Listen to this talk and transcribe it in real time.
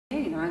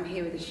I'm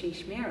here with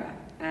Ashish Mira.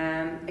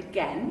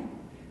 Again,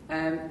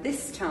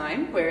 this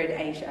time we're in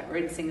Asia, we're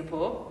in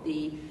Singapore.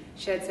 The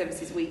Shared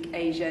Services Week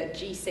Asia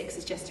G6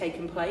 has just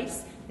taken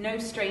place. No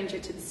stranger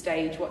to the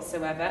stage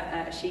whatsoever.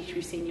 Ashish,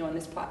 we've seen you on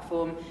this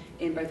platform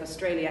in both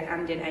Australia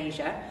and in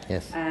Asia.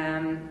 Yes.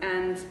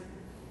 And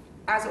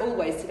as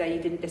always today,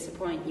 you didn't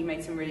disappoint. You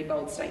made some really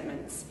bold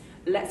statements.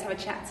 Let's have a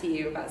chat to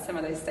you about some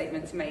of those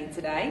statements made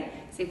today,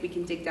 see if we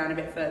can dig down a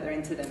bit further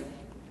into them.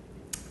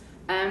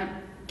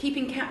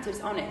 Keeping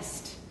captives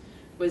honest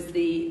was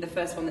the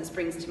first one that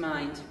springs to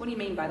mind. What do you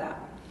mean by that?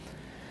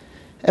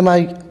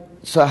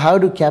 So how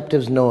do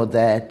captives know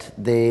that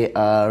they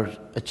are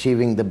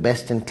achieving the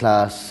best in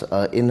class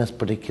in a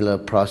particular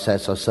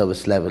process or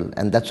service level?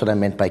 And that's what I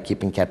meant by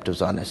keeping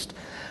captives honest.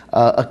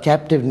 A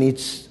captive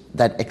needs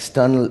that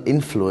external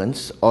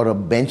influence or a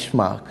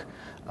benchmark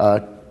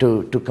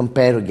to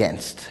compare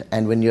against.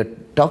 And when you're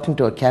talking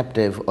to a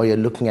captive or you're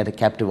looking at a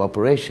captive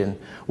operation,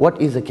 what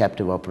is a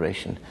captive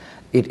operation?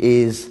 It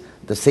is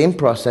the same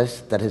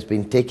process that has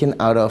been taken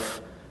out of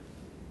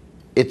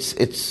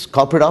its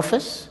corporate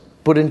office,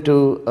 put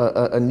into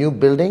a new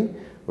building,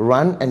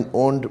 run and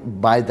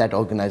owned by that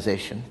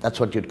organization. That's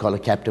what you'd call a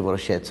captive or a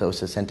shared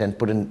services center, and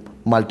put in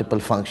multiple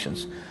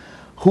functions.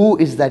 Who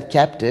is that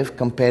captive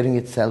comparing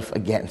itself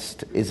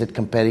against? Is it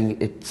comparing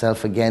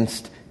itself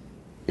against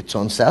its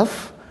own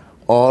self,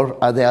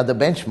 or are there other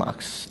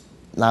benchmarks?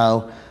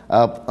 Now,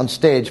 on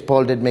stage,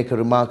 Paul did make a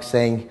remark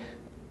saying,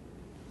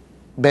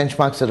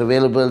 benchmarks are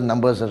available,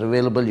 numbers are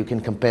available, you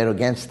can compare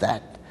against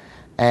that.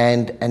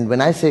 And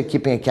when I say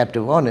keeping a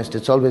captive honest,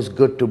 it's always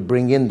good to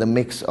bring in the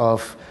mix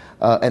of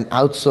an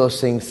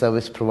outsourcing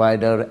service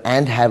provider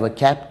and have a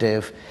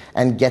captive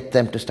and get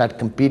them to start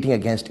competing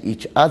against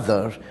each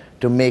other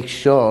to make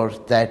sure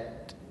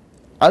that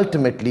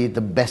ultimately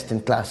the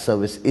best-in-class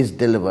service is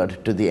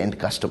delivered to the end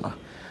customer.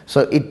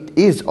 So it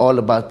is all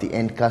about the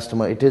end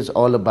customer. It is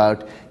all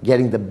about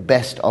getting the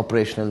best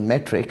operational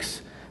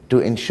metrics to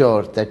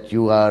ensure that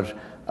you are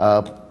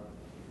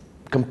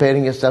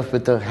comparing yourself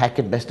with the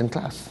Hackett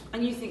best-in-class.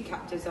 And you think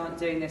captives aren't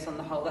doing this on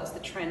the whole? That's the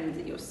trend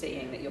that you're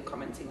seeing, that you're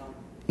commenting on?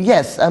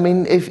 Yes. I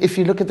mean, if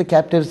you look at the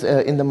captives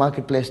in the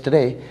marketplace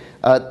today,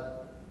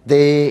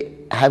 they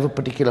have a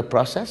particular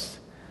process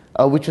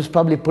which was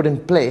probably put in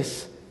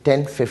place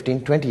 10,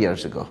 15, 20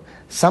 years ago.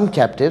 Some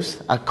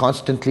captives are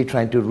constantly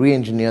trying to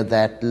re-engineer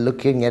that,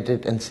 looking at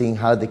it and seeing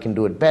how they can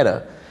do it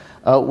better,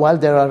 while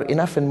there are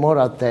enough and more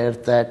out there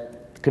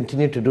that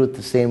continue to do it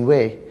the same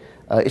way.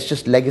 It's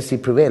just legacy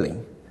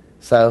prevailing.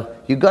 So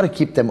you've got to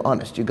keep them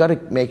honest. You've got to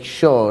make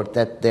sure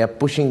that they are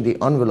pushing the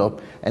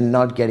envelope and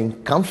not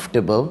getting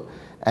comfortable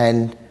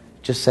and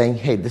just saying,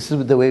 hey, this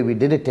is the way we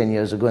did it 10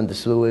 years ago and this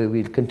is the way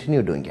we'll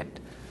continue doing it.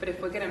 But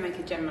if we're going to make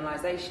a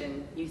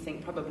generalization, you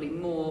think probably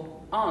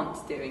more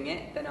aren't doing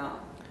it than are?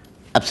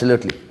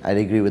 Absolutely. I'd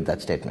agree with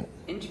that statement.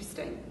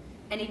 Interesting.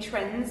 Any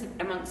trends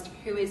amongst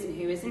who is and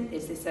who isn't?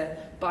 Is this a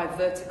by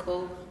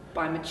vertical,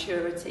 by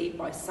maturity,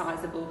 by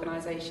size of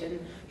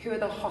organisation? Who are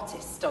the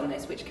hottest on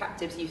this? Which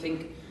captives you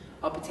think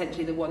are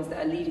potentially the ones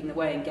that are leading the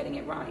way and getting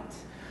it right?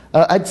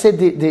 I'd say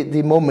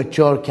the more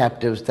mature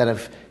captives that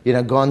have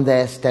gone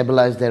there,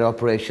 stabilized their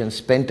operations,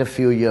 spent a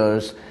few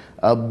years,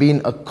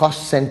 been a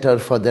cost center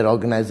for their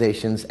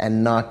organizations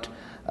and not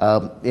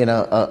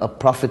a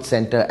profit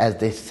center as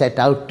they set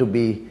out to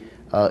be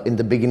in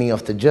the beginning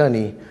of the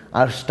journey,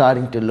 are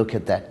starting to look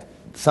at that.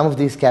 Some of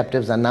these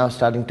captives are now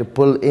starting to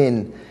pull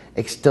in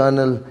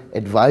external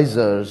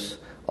advisors,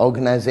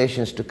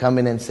 organizations to come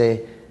in and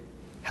say,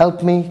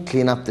 help me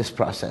clean up this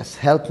process.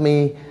 Help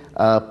me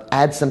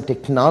add some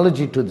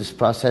technology to this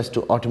process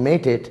to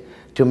automate it,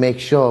 to make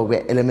sure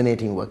we're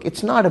eliminating work.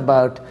 It's not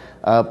about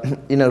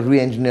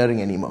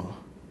re-engineering anymore.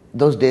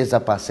 Those days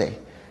are passé.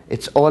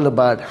 It's all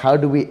about how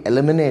do we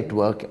eliminate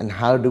work and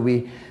how do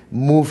we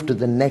move to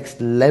the next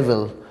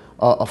level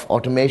of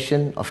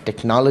automation, of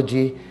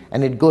technology,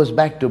 and it goes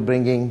back to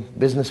bringing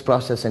business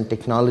process and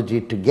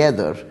technology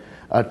together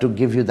to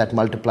give you that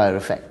multiplier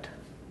effect.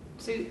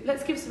 So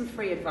let's give some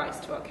free advice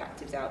to our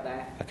captives out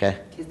there. Okay.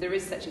 Because there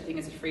is such a thing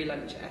as a free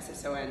lunch at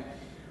SSON.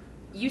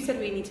 You said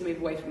we need to move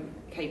away from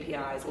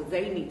KPIs, or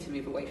they need to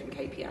move away from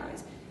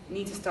KPIs. You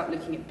need to start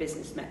looking at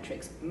business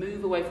metrics,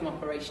 move away from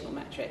operational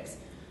metrics.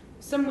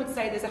 Some would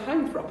say there's a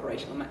home for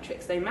operational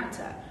metrics, they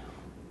matter.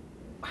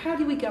 How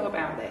do we go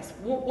about this?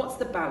 What's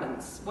the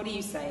balance? What are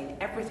you saying?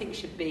 Everything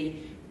should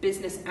be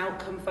business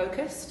outcome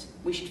focused?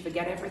 We should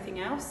forget everything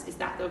else? Is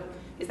that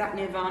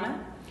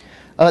nirvana?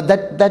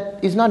 That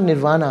is not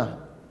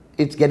nirvana.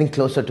 It's getting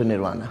closer to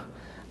nirvana.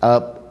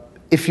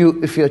 If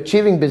you're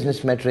achieving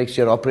business metrics,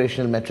 your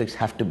operational metrics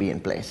have to be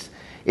in place.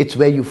 It's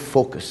where you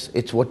focus.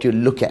 It's what you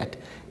look at.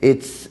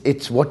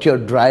 It's what you're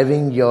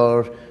driving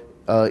your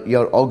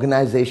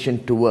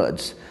organization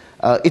towards.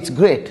 It's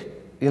great.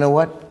 You know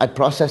what? I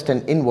processed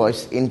an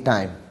invoice in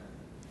time.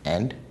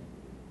 And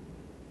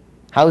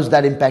how is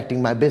that impacting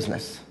my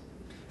business?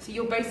 So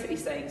you're basically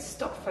saying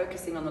stop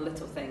focusing on the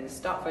little things,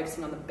 start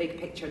focusing on the big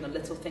picture, and the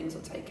little things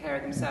will take care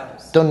of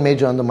themselves. Don't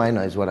major on the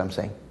minor is what I'm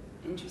saying.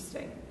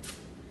 Interesting.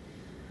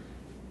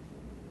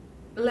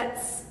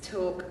 Let's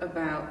talk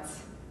about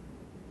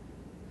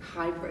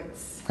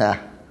hybrids.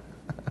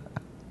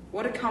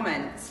 What a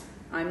comment.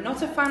 I'm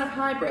not a fan of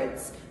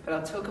hybrids, but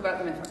I'll talk about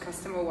them if a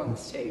customer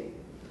wants to.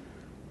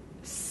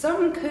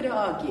 Some could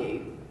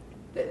argue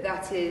that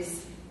that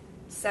is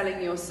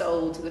selling your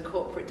soul to the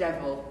corporate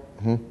devil.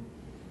 Mm-hmm.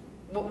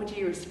 What would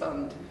you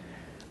respond?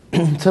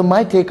 So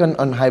my take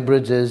on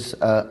hybrids is,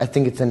 I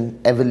think it's an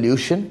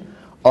evolution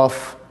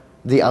of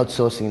the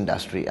outsourcing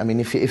industry. I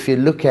mean, if you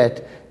look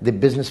at the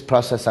business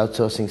process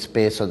outsourcing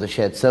space or the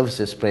shared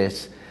services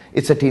space,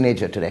 it's a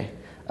teenager today.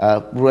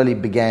 Really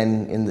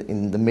began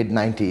in the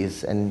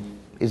mid-90s and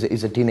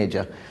is a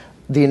teenager.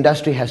 The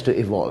industry has to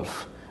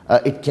evolve.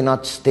 It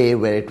cannot stay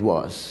where it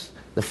was.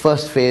 The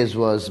first phase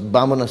was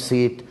bum on a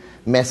seat,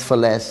 mess for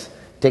less,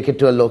 take it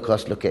to a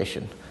low-cost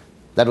location.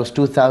 That was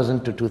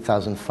 2000 to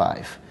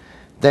 2005.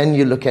 Then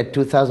you look at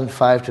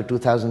 2005 to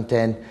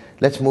 2010,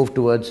 let's move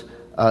towards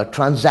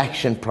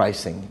transaction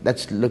pricing.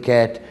 Let's look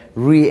at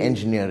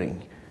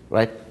re-engineering,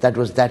 right? That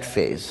was that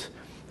phase.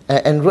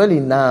 And really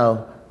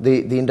now,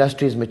 the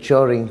industry is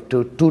maturing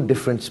to two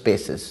different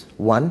spaces.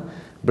 One,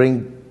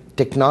 bring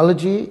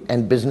technology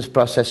and business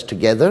process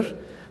together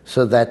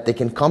so that they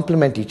can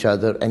complement each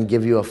other and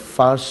give you a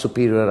far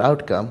superior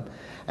outcome.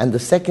 And the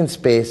second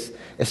space,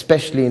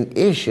 especially in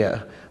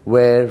Asia,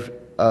 where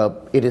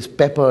it is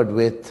peppered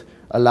with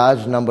a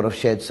large number of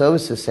shared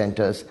services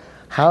centers,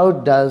 how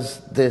does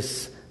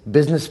this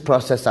business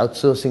process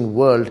outsourcing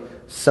world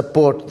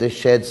support the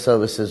shared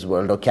services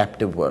world or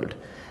captive world?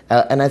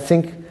 And I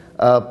think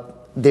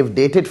they've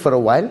dated for a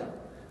while,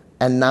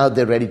 and now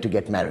they're ready to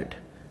get married.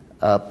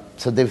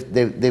 So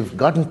they've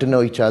gotten to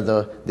know each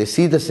other, they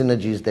see the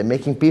synergies, they're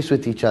making peace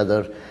with each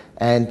other,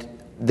 and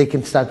they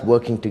can start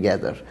working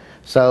together.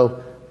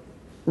 So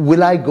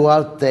will I go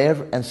out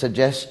there and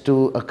suggest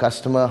to a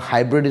customer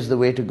hybrid is the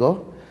way to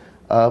go?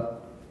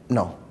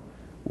 No.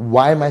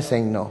 Why am I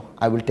saying no?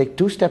 I will take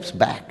two steps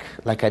back,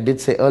 like I did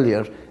say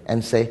earlier,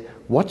 and say,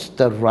 what's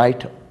the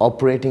right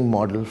operating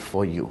model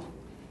for you?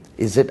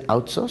 Is it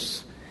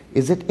outsource?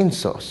 Is it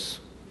insource?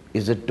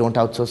 Is it don't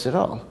outsource at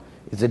all?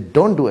 Is it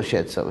don't do a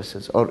shared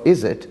services? Or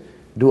is it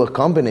do a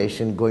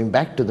combination, going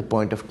back to the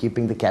point of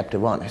keeping the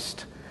captive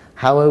honest?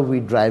 How are we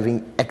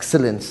driving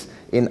excellence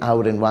in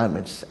our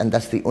environments? And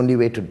that's the only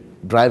way to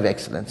drive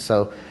excellence.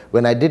 So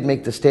when I did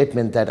make the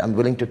statement that I'm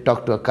willing to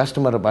talk to a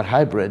customer about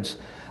hybrids,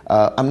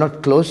 I'm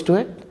not close to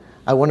it.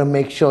 I want to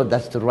make sure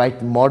that's the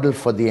right model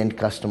for the end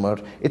customer.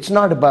 It's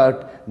not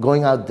about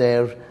going out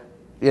there,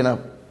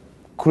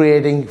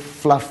 creating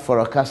fluff for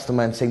a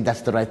customer and saying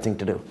that's the right thing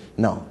to do.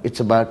 No, it's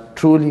about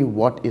truly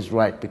what is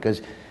right,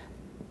 because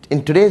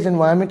in today's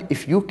environment,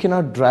 if you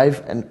cannot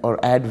drive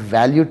or add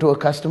value to a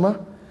customer,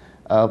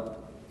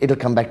 it'll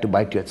come back to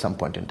bite you at some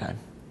point in time.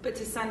 But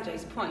to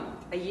Sanjay's point,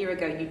 a year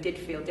ago you did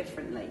feel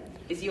differently.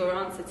 Is your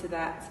answer to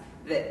that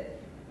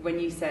when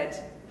you said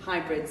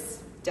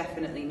hybrids,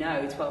 definitely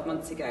no, 12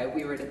 months ago,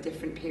 we were at a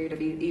different period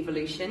of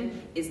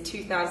evolution? Is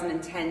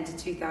 2010 to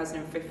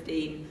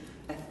 2015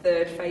 a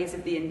third phase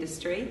of the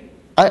industry?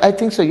 I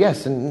think so,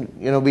 yes. And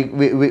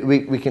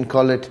we can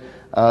call it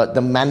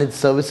the managed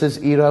services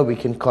era. We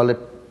can call it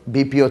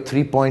BPO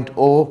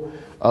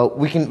 3.0.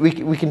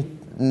 We can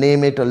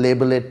name it or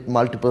label it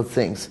multiple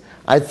things.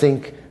 I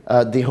think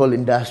the whole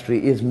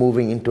industry is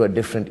moving into a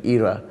different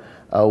era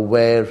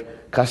where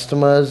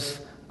customers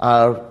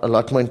are a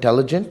lot more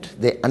intelligent.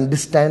 They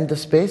understand the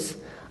space.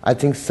 I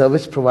think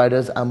service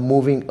providers are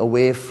moving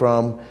away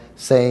from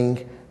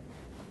saying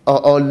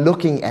or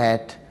looking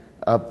at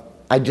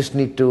I just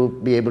need to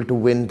be able to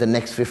win the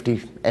next 50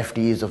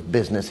 FTEs of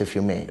business, if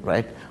you may,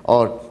 right?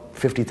 Or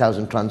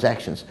 50,000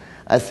 transactions.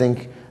 I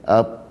think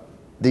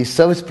the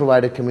service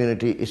provider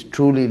community is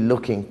truly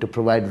looking to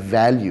provide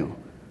value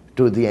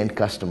to the end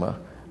customer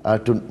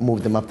to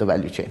move them up the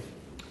value chain.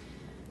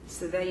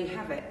 So there you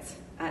have it.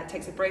 It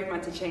takes a brave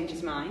man to change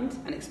his mind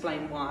and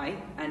explain why,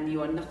 and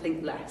you are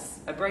nothing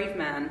less. A brave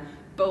man,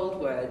 bold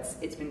words.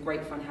 It's been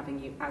great fun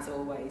having you, as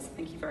always.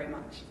 Thank you very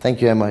much.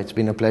 Thank you, Emma. It's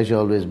been a pleasure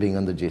always being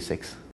on the G6.